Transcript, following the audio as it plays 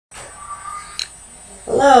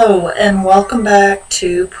Hello and welcome back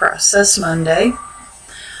to Process Monday.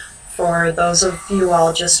 For those of you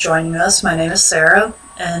all just joining us, my name is Sarah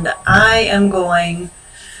and I am going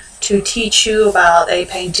to teach you about a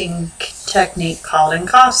painting technique called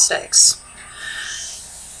Encaustics,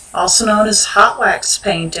 also known as hot wax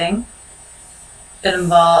painting,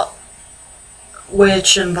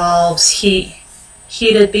 which involves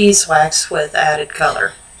heated beeswax with added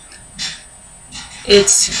color.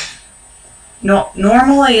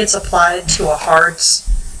 Normally it's applied to a hard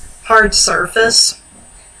surface,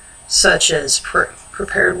 such as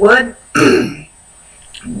prepared wood,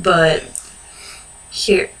 but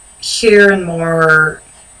here in more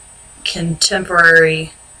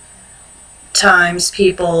contemporary times,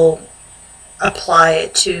 people apply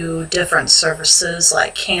it to different surfaces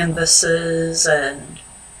like canvases and,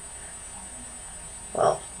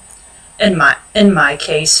 well, in my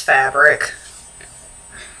case, fabric,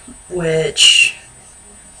 which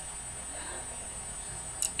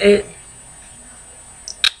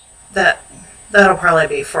that'll probably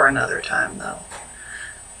be for another time though.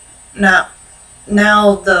 Now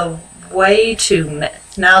the way to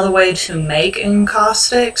make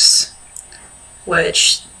encaustics, the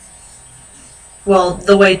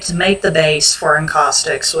way to make the base for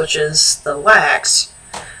encaustics, which is the wax,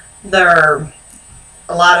 there are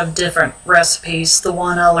a lot of different recipes. The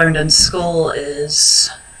one I learned in school is,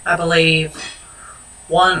 I believe,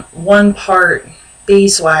 one part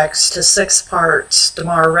beeswax to 6 parts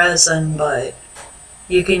damar resin, but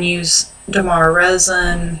you can use damar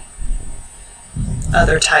resin,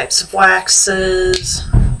 other types of waxes,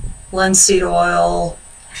 linseed oil,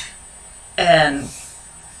 and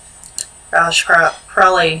gosh,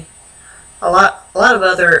 probably a lot of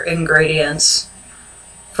other ingredients.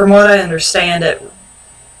 From what I understand, it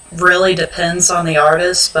really depends on the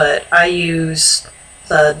artist, but I use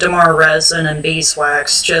the damar resin and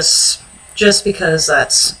beeswax just because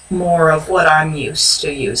that's more of what I'm used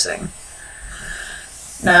to using.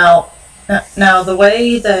 Now the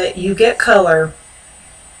way that you get color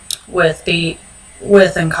with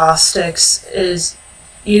encaustics is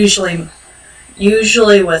usually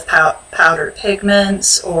with powdered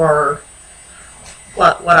pigments, or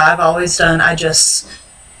what I've always done, I just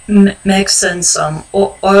mix in some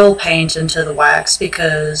oil paint into the wax,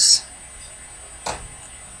 because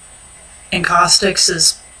encaustics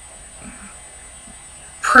is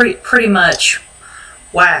pretty much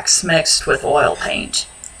wax mixed with oil paint.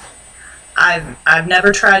 I've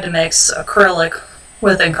never tried to mix acrylic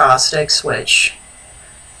with encaustics, which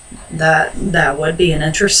that would be an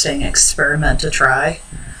interesting experiment to try,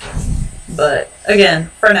 but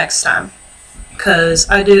again, for next time, because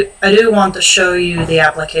I do want to show you the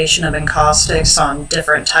application of encaustics on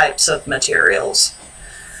different types of materials,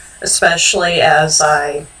 especially as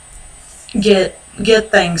I get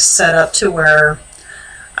things set up to where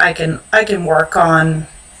I can work on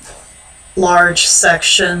large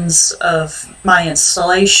sections of my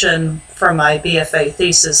installation from my BFA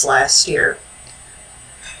thesis last year,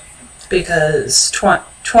 because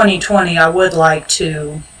 2020 I would like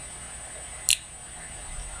to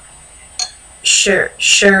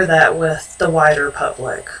share that with the wider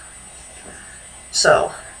public.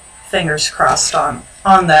 So fingers crossed on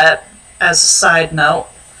that as a side note.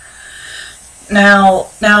 Now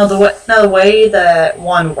the way that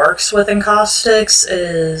one works with encaustics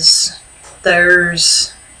is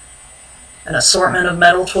there's an assortment of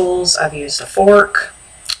metal tools. I've used a fork,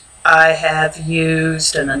 I have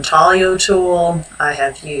used an intaglio tool, I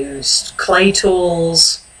have used clay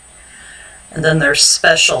tools, and then there's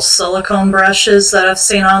special silicone brushes that I've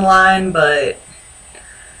seen online, but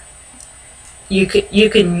you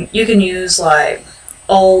can use like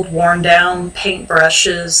old worn down paint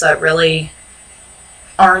brushes that really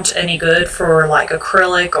aren't any good for like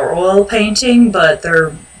acrylic or oil painting, but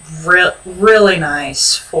they're really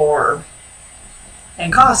nice for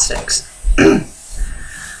encaustics.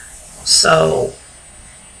 So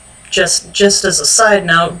just as a side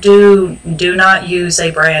note, do not use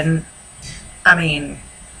a brand, I mean,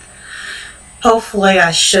 hopefully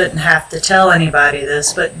I shouldn't have to tell anybody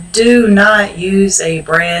this, but do not use a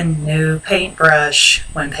brand new paintbrush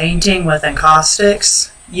when painting with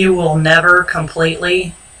encaustics. You will never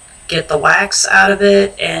completely get the wax out of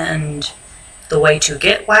it, and the way to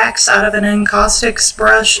get wax out of an encaustics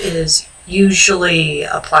brush is usually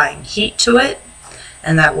applying heat to it,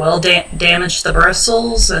 and that will damage the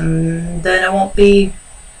bristles, and then it won't be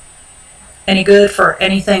any good for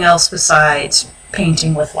anything else besides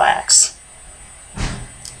painting with wax.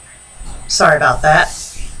 Sorry about that.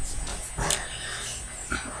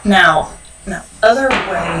 Now other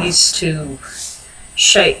ways to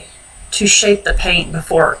shape to shape the paint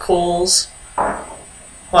before it cools.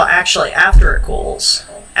 Well, actually, after it cools.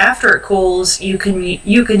 After it cools, you can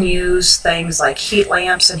use things like heat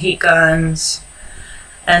lamps and heat guns,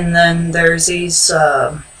 and then there's these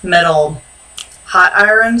metal hot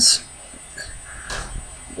irons,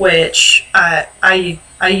 which I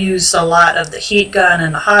use a lot of the heat gun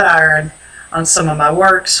and the hot iron on some of my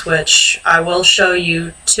works, which I will show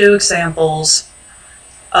you 2 examples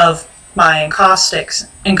of my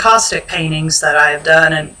encaustic paintings that I have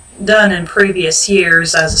done in previous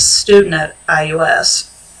years as a student at IUS.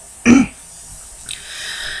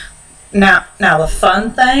 Now the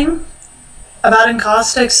fun thing about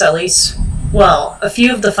encaustics, at least, well, a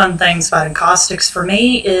few of the fun things about encaustics for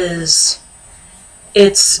me is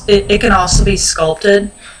it can also be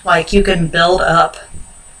sculpted. Like, you can build up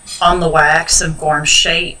on the wax and form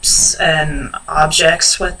shapes and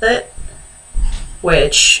objects with it,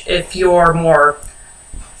 which, if you're more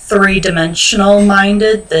three-dimensional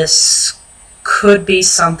minded, this could be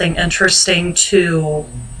something interesting to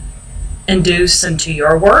induce into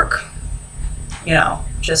your work. You know,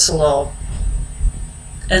 just a little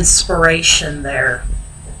inspiration there.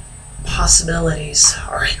 Possibilities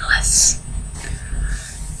are endless.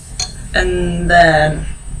 And then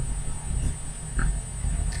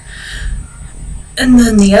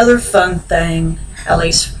the other fun thing, at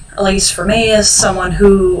least for me, as someone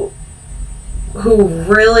who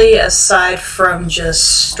really, aside from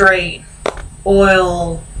just straight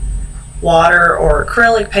oil, water, or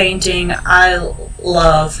acrylic painting, I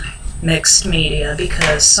love mixed media,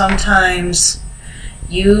 because sometimes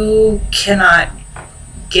you cannot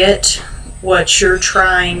get what you're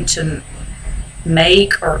trying to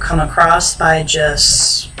make or come across by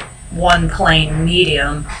just one plain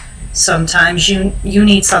medium. Sometimes you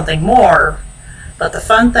need something more. But the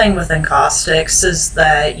fun thing with encaustics is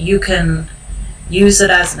that you can use it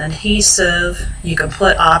as an adhesive. You can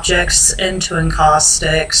put objects into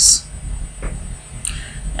encaustics,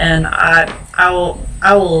 and I will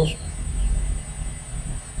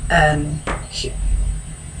and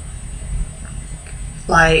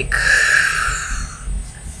like,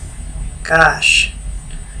 gosh,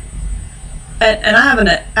 and I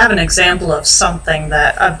have an example of something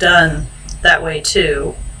that I've done that way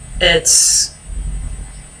too. It's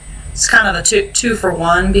kind of a two for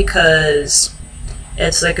one, because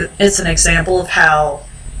it's an example of how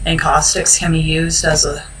encaustics can be used as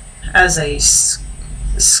a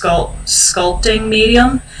sculpting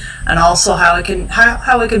medium, and also how it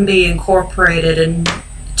can be incorporated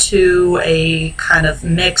into a kind of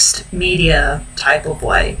mixed media type of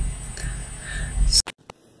way.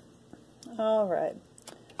 Alright,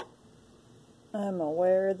 I'm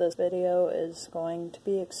aware this video is going to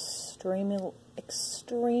be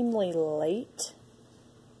extremely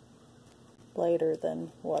later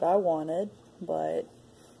than what I wanted, but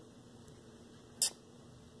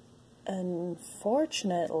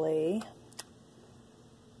unfortunately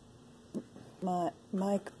my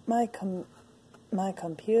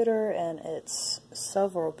computer and its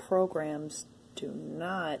several programs do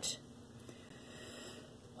not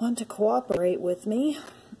want to cooperate with me,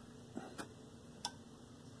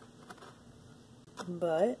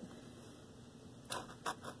 but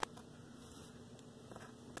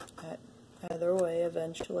either way,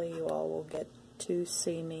 eventually you all will get to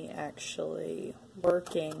see me actually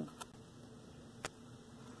working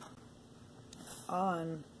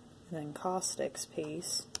on an encaustics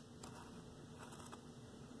piece,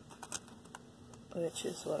 which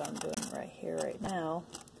is what I'm doing right here, right now.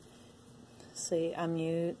 See, I'm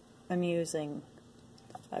using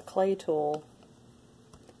a clay tool,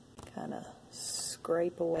 kind of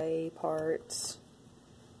scrape away parts,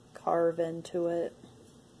 carve into it.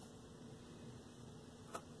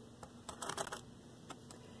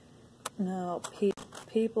 Now,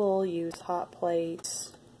 people use hot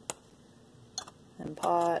plates and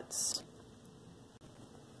pots.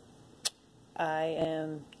 I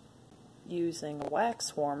am using a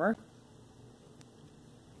wax warmer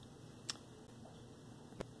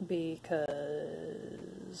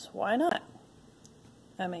because why not?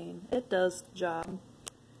 I mean, it does the job.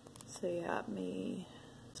 So you got me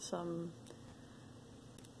some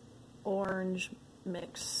orange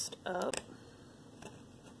mixed up,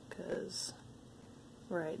 because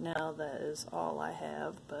right now that is all I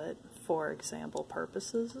have, but for example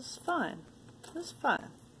purposes it's fine. It's fine.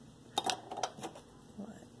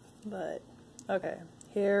 But okay,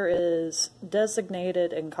 here is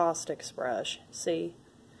designated encaustics brush. See,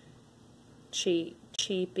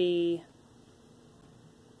 cheapy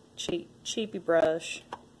brush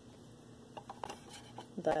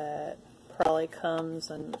that probably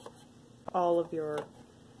comes in all of your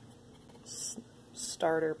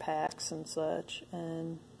starter packs and such,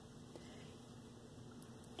 and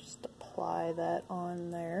just apply that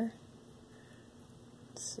on there.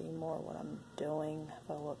 See more what I'm doing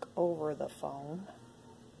if I look over the phone.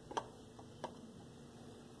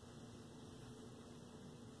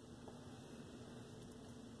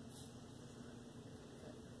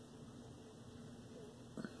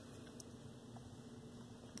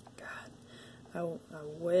 God, I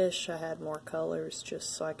wish I had more colors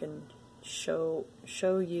just so I can show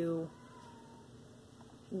you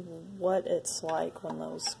what it's like when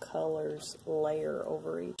those colors layer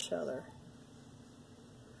over each other.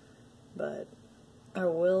 But I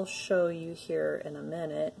will show you here in a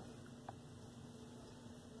minute,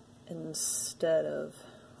 instead of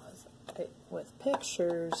with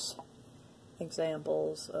pictures,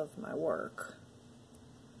 examples of my work,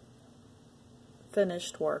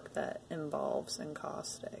 finished work that involves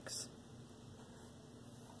encaustics.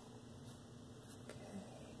 Okay,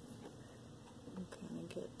 I'm going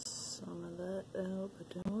to get some of that out by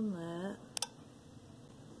doing that.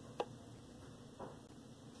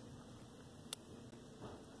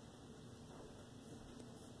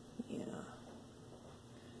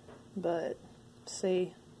 But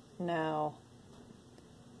see, now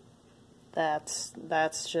that's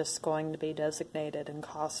just going to be designated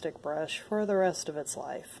encaustic brush for the rest of its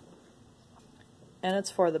life. And it's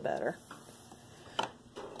for the better.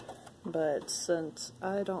 But since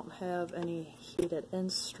I don't have any heated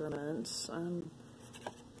instruments, I'm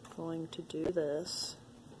going to do this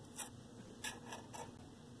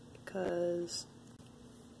because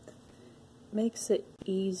it makes it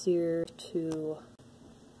easier to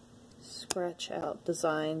scratch out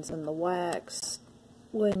designs in the wax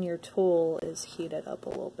when your tool is heated up a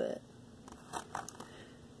little bit.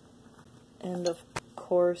 And of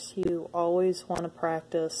course, you always want to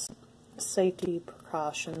practice safety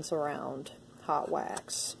precautions around hot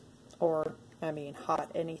wax, or I mean hot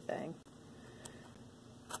anything.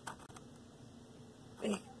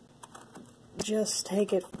 Just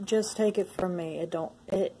take it from me, it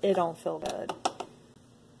don't feel good.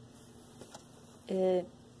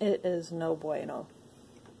 It is no bueno.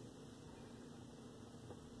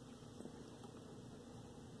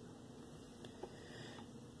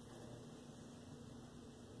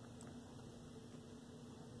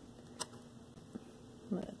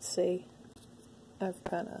 Let's see. I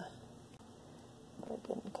can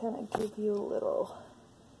kind of give you a little.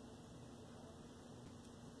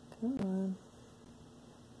 Come on.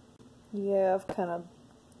 Yeah, I've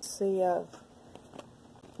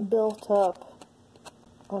built up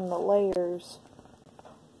on the layers,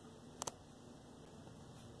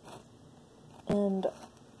 and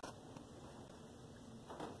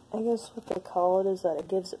I guess what they call it is that it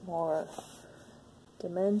gives it more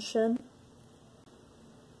dimension.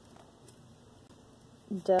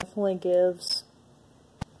 Definitely gives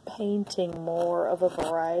painting more of a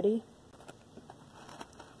variety.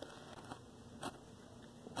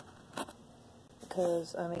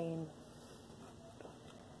 Because, I mean,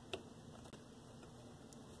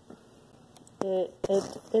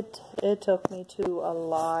 it took me to a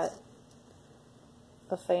lot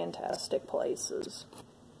of fantastic places.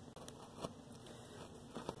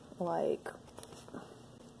 Like,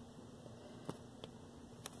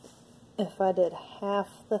 if I did half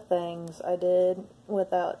the things I did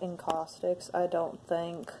without Encaustics, I don't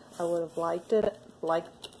think I would have liked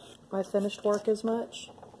my finished work as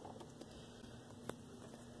much.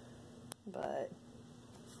 But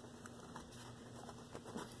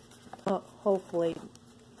hopefully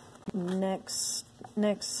next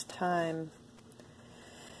time,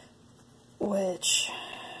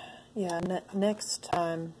 next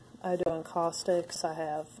time I do Encaustics, I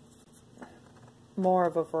have more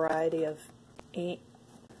of a variety of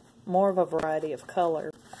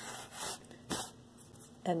color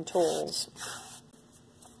and tools,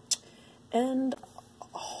 and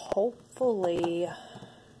hopefully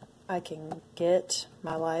I can get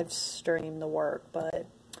my live stream to work, but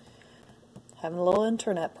having a little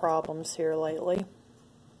internet problems here lately.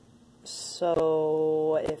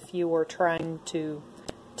 So if you were trying to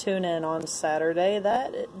tune in on Saturday,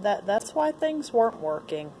 that's why things weren't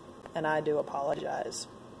working, and I do apologize.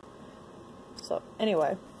 So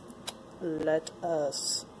anyway, let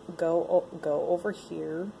us go over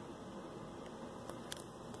here,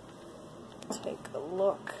 take a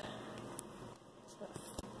look at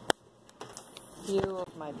a few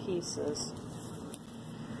of my pieces.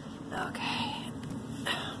 Okay.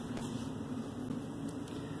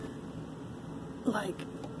 Like,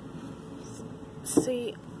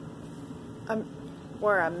 see,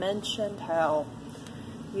 where I mentioned how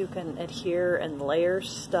you can adhere and layer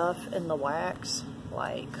stuff in the wax,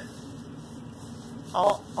 like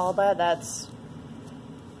all that's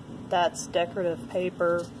decorative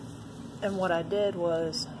paper. And what I did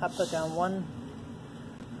was I put down one,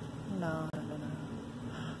 no.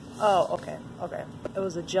 Oh, okay. It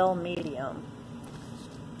was a gel medium,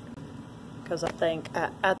 because I think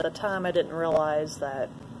at the time I didn't realize that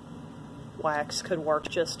wax could work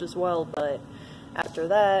just as well, but after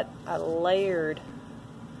that I layered,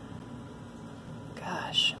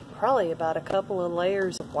 gosh, probably about a couple of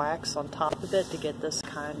layers of wax on top of it to get this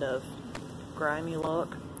kind of grimy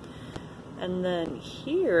look. And then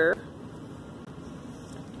here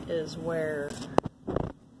is where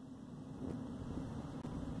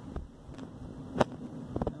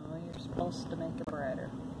you're supposed to make it brighter.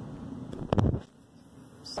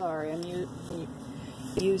 Sorry, I'm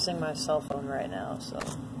using my cell phone right now, so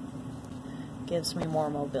it gives me more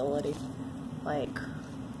mobility. Like,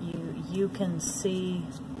 you can see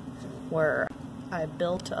where I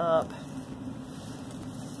built up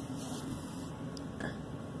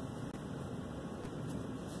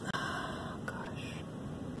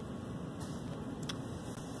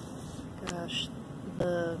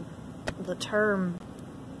the term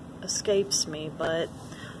escapes me, but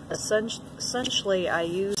essentially I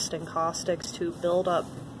used Encaustics to build up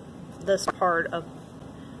this part of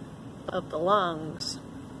the lungs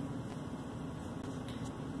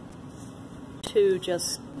to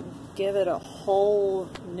just give it a whole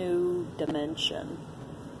new dimension.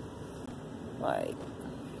 Like,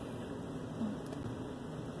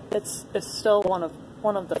 it's still one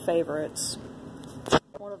of the favorites.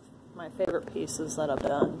 One of my favorite pieces that I've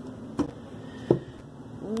done.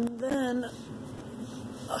 And then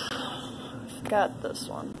I've got this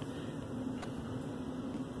one,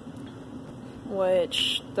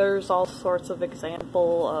 which there's all sorts of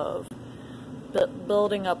example of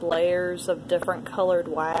building up layers of different colored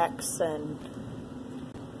wax and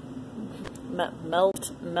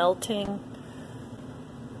melting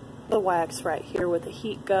the wax right here with a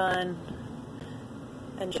heat gun,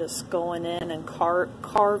 and just going in and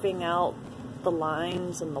carving out the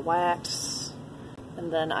lines in the wax.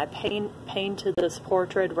 And then I painted this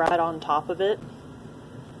portrait right on top of it.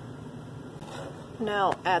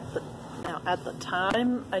 Now at the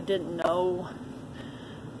time, I didn't know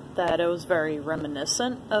that it was very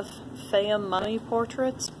reminiscent of Fayum mummy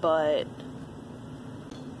portraits, but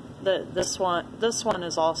this one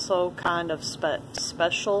is also kind of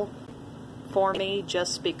special for me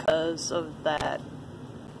just because of that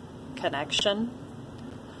connection,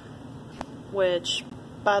 which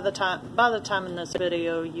by the time in this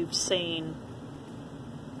video you've seen,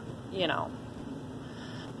 you know,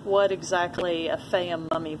 what exactly a Fayum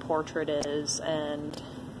mummy portrait is and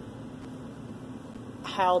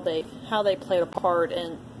how they played a part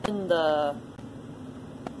in the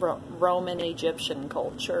Roman Egyptian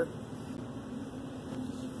culture.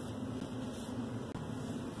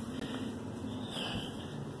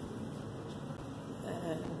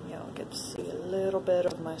 And y'all get to see a little bit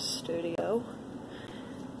of my studio.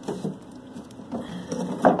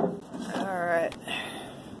 Alright.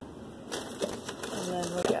 And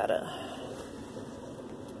then we got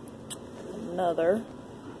another.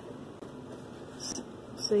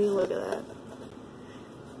 See, look at that.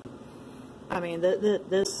 I mean,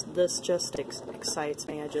 this just excites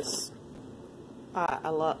me. I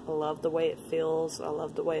love the way it feels. I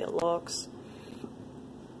love the way it looks.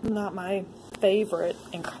 Not my favorite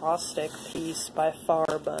encaustic piece by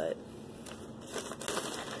far, but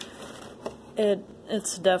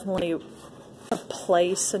it's definitely a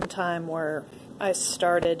place and time where I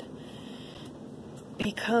started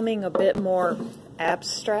becoming a bit more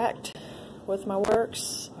abstract with my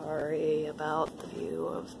works. Sorry about the view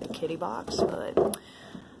of the kitty box, but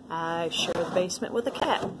I share the basement with a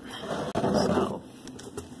cat, so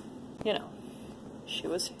you know, she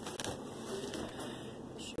was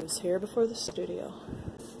here before the studio.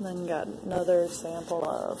 And then got another example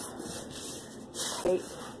of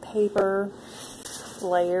paper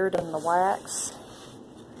layered in the wax,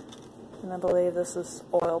 and I believe this is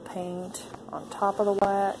oil paint on top of the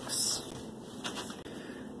wax.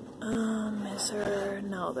 Is there,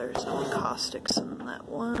 no, there's no encaustics in that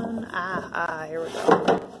one. Here we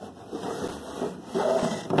go.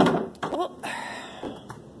 Oh,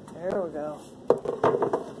 there we go.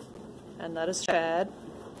 And that is Chad.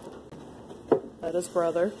 That is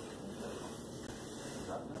brother.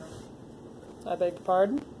 I beg your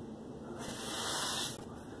pardon?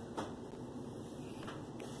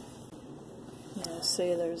 Yeah,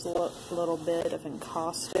 see, there's a little bit of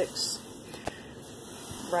encaustics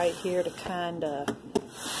right here to kind of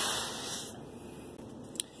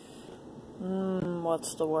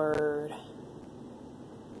what's the word?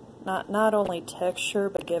 Not only texture,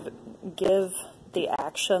 but give the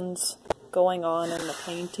actions going on in the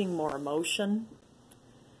painting more emotion.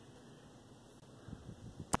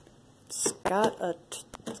 It's got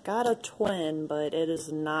a twin, but it is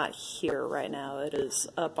not here right now. It is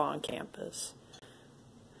up on campus.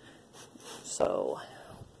 So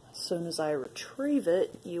as soon as I retrieve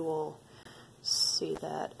it, you will see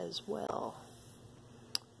that as well.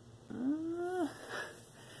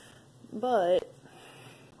 But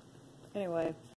anyway,